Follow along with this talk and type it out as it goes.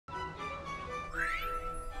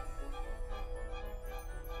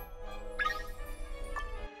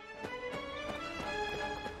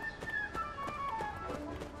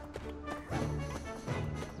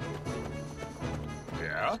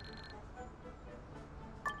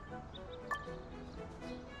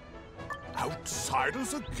outside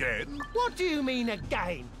us again? What do you mean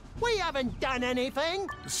again? We haven't done anything.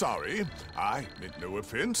 Sorry, I meant no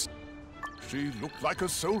offense. She looked like a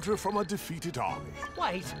soldier from a defeated army.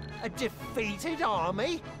 Wait, a defeated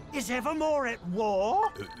army? Is Evermore at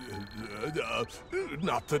war?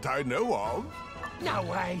 Not that I know of. No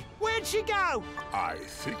way. Where'd she go? I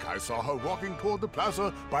think I saw her walking toward the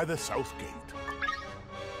plaza by the south gate.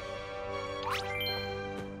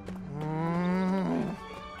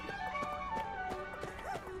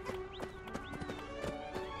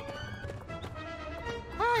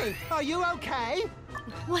 Hey, are you okay?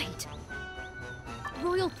 Wait.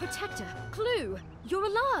 Royal Protector, Clue, you're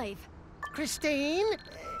alive. Christine?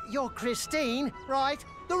 You're Christine, right?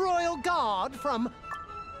 The Royal Guard from...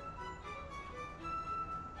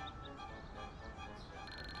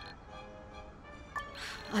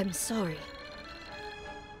 I'm sorry.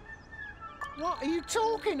 What are you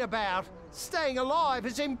talking about? Staying alive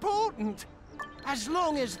is important. As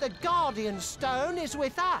long as the Guardian Stone is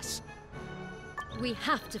with us. We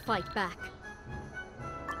have to fight back.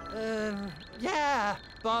 Yeah,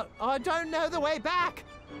 but I don't know the way back.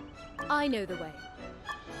 I know the way.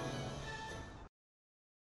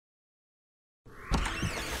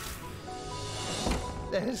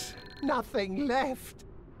 There's nothing left.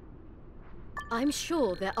 I'm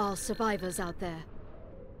sure there are survivors out there.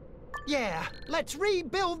 Yeah, let's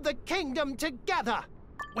rebuild the kingdom together.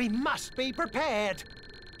 We must be prepared.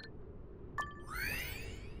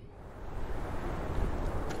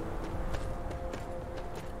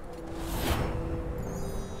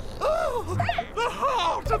 Oh, the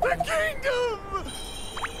heart of the kingdom!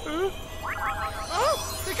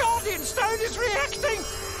 Oh, the Guardian Stone is reacting!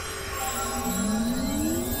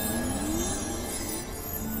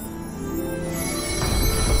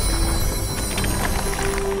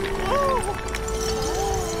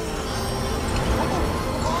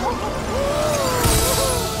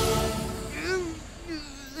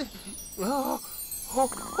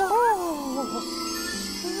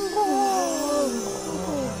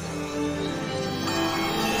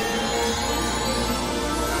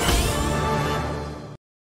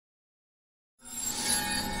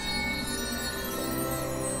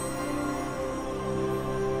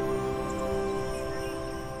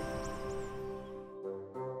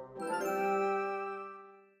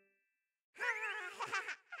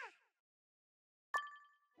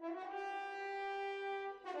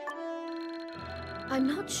 I'm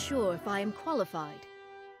not sure if I am qualified.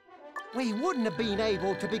 We wouldn't have been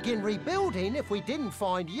able to begin rebuilding if we didn't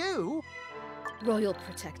find you. Royal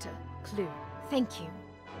Protector, Clue, thank you.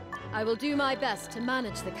 I will do my best to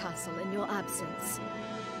manage the castle in your absence.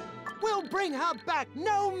 We'll bring her back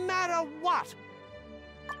no matter what.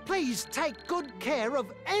 Please take good care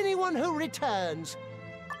of anyone who returns.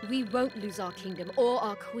 We won't lose our kingdom or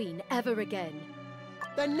our queen ever again.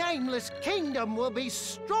 The Nameless Kingdom will be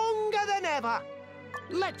stronger than ever.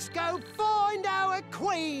 Let's go find our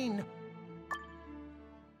queen.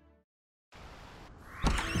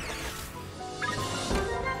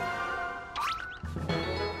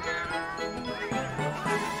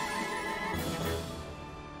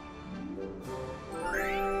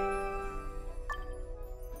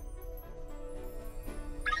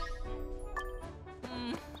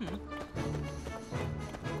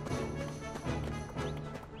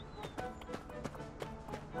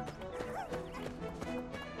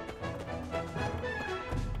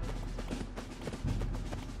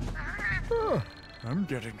 I'm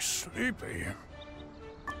getting sleepy.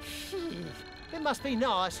 It must be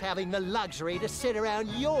nice having the luxury to sit around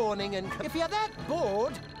yawning and... If you're that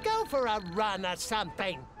bored, go for a run or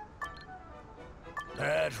something.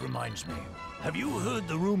 That reminds me. Have you heard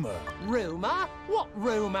the rumor? Rumor? What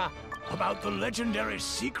rumor? About the legendary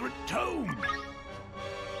secret tome?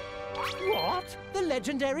 What? The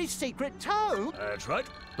legendary secret tome? That's right.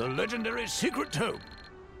 The legendary secret tome.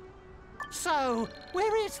 So,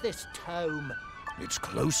 where is this tome? It's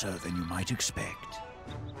closer than you might expect.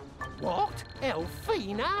 What?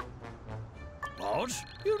 Elfina? What?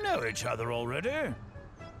 You know each other already.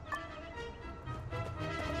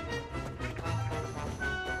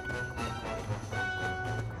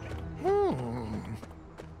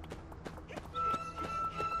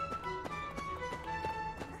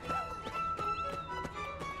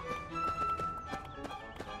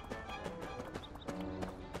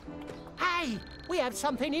 Hey, we have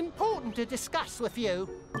something important to discuss with you.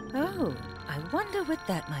 Oh, I wonder what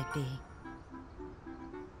that might be.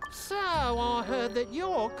 So, I heard that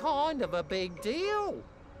you're kind of a big deal.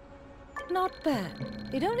 Not bad.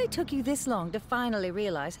 It only took you this long to finally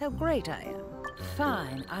realize how great I am.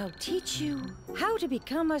 Fine, I'll teach you how to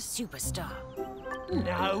become a superstar.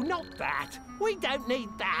 No, not that. We don't need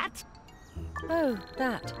that. Oh,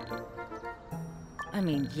 that. I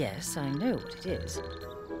mean, yes, I know what it is.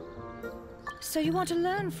 So you want to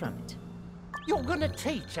learn from it? You're gonna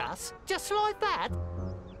teach us, just like that?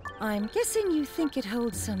 I'm guessing you think it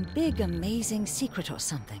holds some big, amazing secret or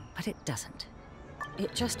something, but it doesn't.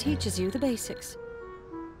 It just teaches you the basics.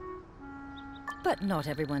 But not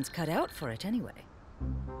everyone's cut out for it anyway.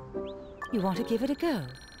 You want to give it a go?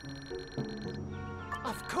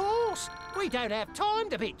 Of course! We don't have time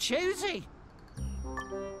to be choosy.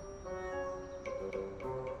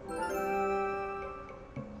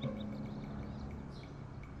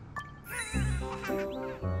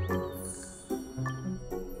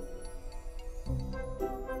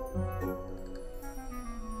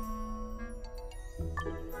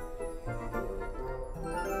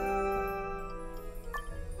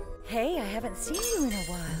 Hey, I haven't seen you in a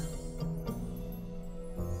while.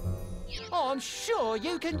 I'm sure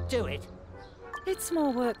you can do it. It's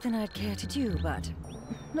more work than I'd care to do, but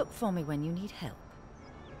look for me when you need help.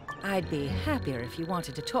 I'd be happier if you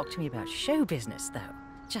wanted to talk to me about show business, though.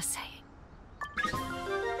 Just saying.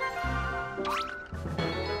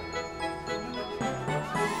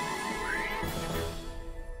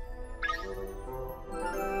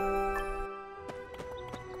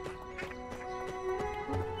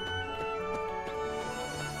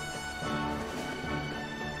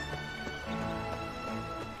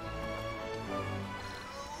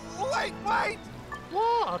 Wait!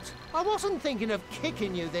 What? I wasn't thinking of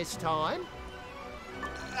kicking you this time.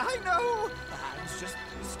 I know! I was just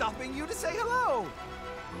stopping you to say hello.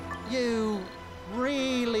 You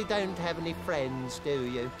really don't have any friends, do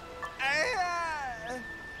you?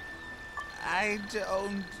 I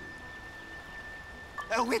don't...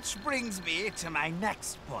 which brings me to my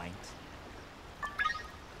next point.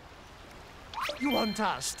 You want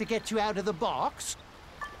us to get you out of the box?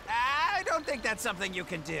 I don't think that's something you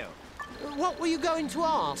can do. What were you going to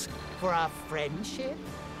ask? For our friendship?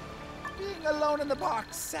 Being alone in the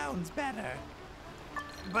box sounds better.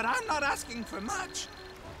 But I'm not asking for much.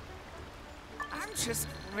 I'm just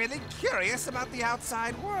really curious about the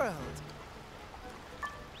outside world.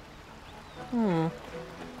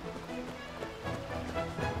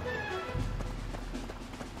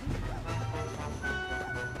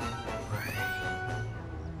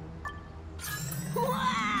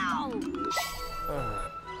 Wow!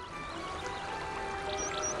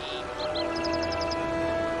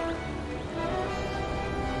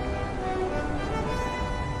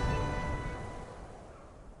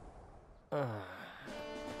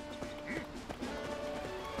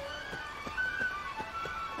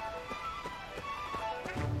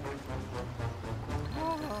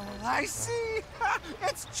 I see.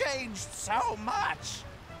 It's changed so much.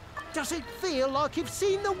 Does it feel like you've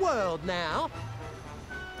seen the world now?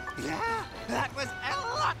 Yeah, that was a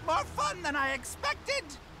lot more fun than I expected.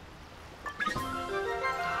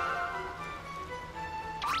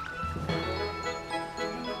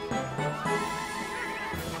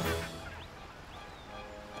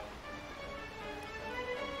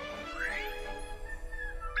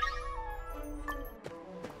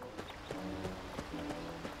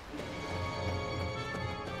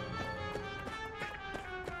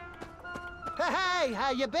 Hey,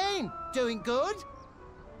 how you been? Doing good?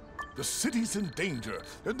 The city's in danger,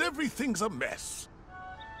 and everything's a mess.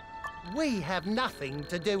 We have nothing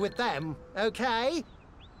to do with them, okay?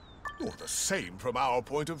 You're the same from our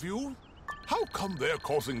point of view. How come they're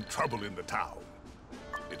causing trouble in the town?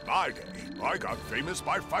 In my day, I got famous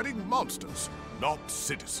by fighting monsters, not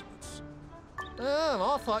citizens.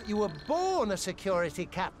 Oh, I thought you were born a security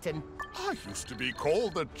captain. I used to be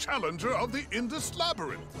called the challenger of the Indus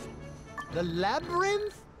Labyrinth. The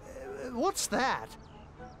Labyrinth? What's that?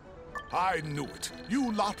 I knew it.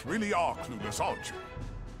 You lot really are clueless, aren't you?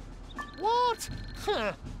 What?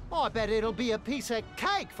 Huh. I bet it'll be a piece of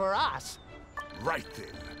cake for us. Right then.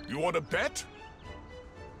 You want to bet?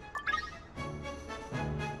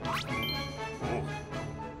 Oh.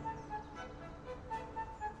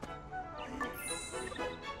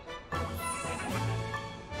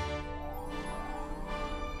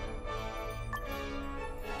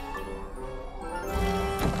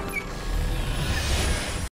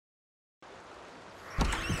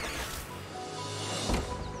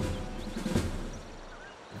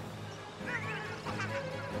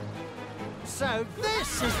 So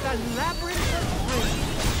this is the Labyrinth of Dreams.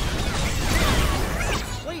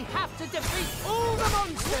 We have to defeat all the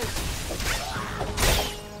monsters.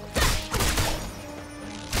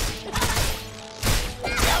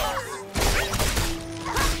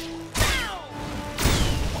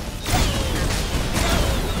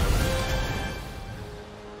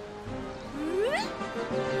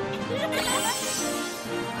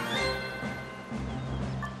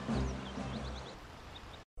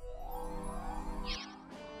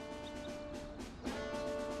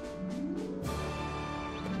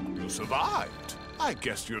 survived. I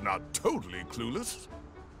guess you're not totally clueless.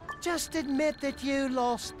 Just admit that you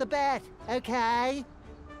lost the bet, okay?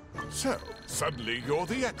 So, suddenly you're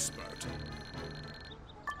the expert.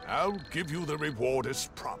 I'll give you the reward as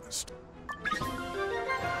promised.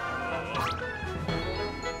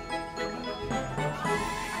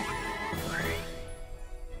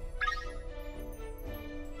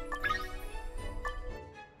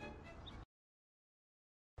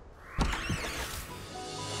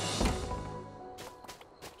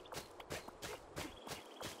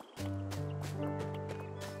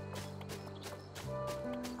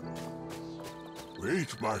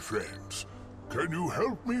 Wait, my friends. Can you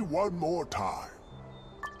help me one more time?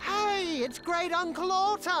 Hey, it's Great Uncle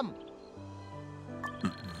Autumn!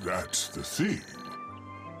 That's the thing.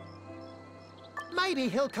 Maybe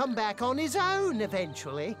he'll come back on his own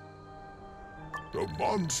eventually. The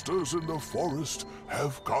monsters in the forest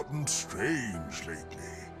have gotten strange lately.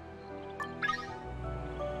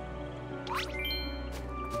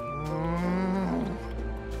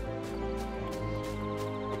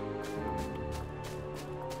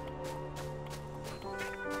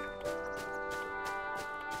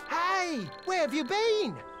 Hey, where have you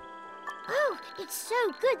been? Oh, it's so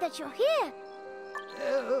good that you're here.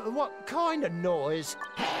 What kind of noise?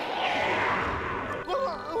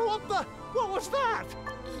 What was that?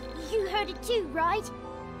 You heard it too, right?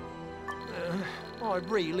 I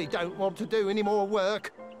really don't want to do any more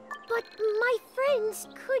work. But my friends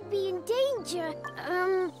could be in danger.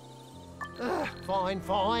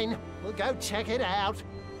 Fine. We'll go check it out.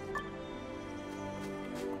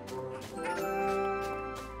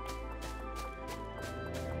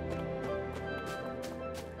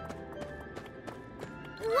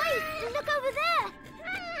 Wait, look over there!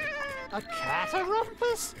 A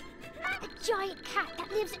catarumpus? A giant cat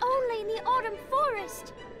that lives only in the autumn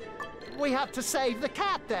forest. We have to save the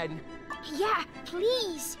cat then. Yeah,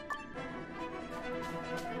 please.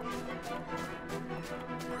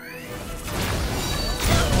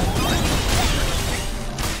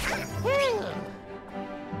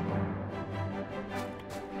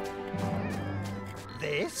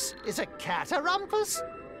 This is a catarumpus?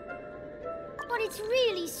 But it's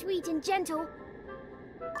really sweet and gentle.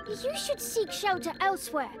 You should seek shelter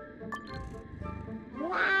elsewhere.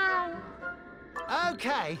 Wow.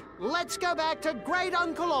 Okay, let's go back to Great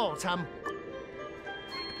Uncle Autumn.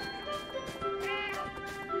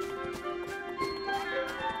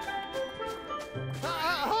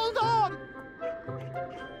 Hold on!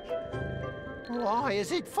 Why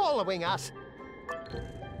is it following us?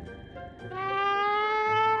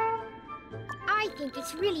 I think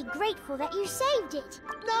it's really grateful that you saved it.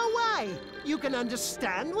 No way! You can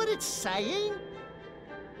understand what it's saying?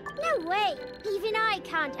 No way! Even I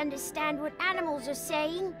can't understand what animals are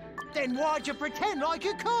saying. Then why'd you pretend like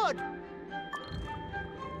you could?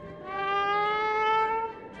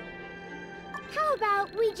 How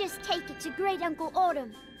about we just take it to Great Uncle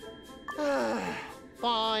Autumn?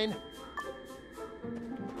 Fine.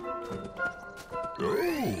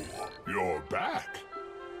 Oh, you're back.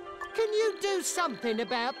 Can you do something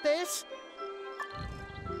about this?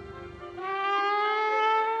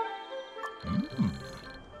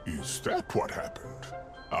 Is that what happened?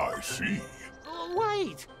 I see.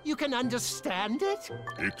 Wait, you can understand it?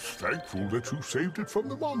 It's thankful that you saved it from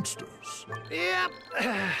the monsters. Yep,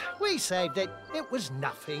 we saved it. It was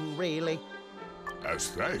nothing, really. As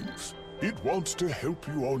thanks, it wants to help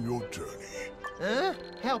you on your journey. Huh?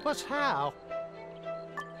 Help us how?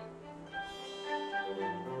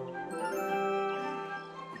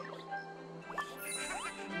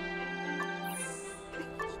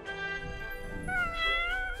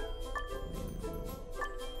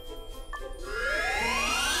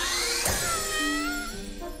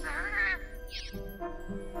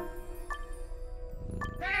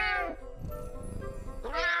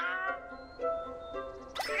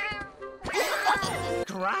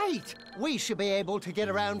 Great! We should be able to get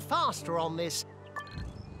around faster on this.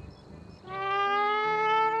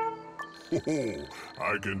 Oh,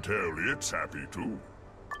 I can tell it's happy too.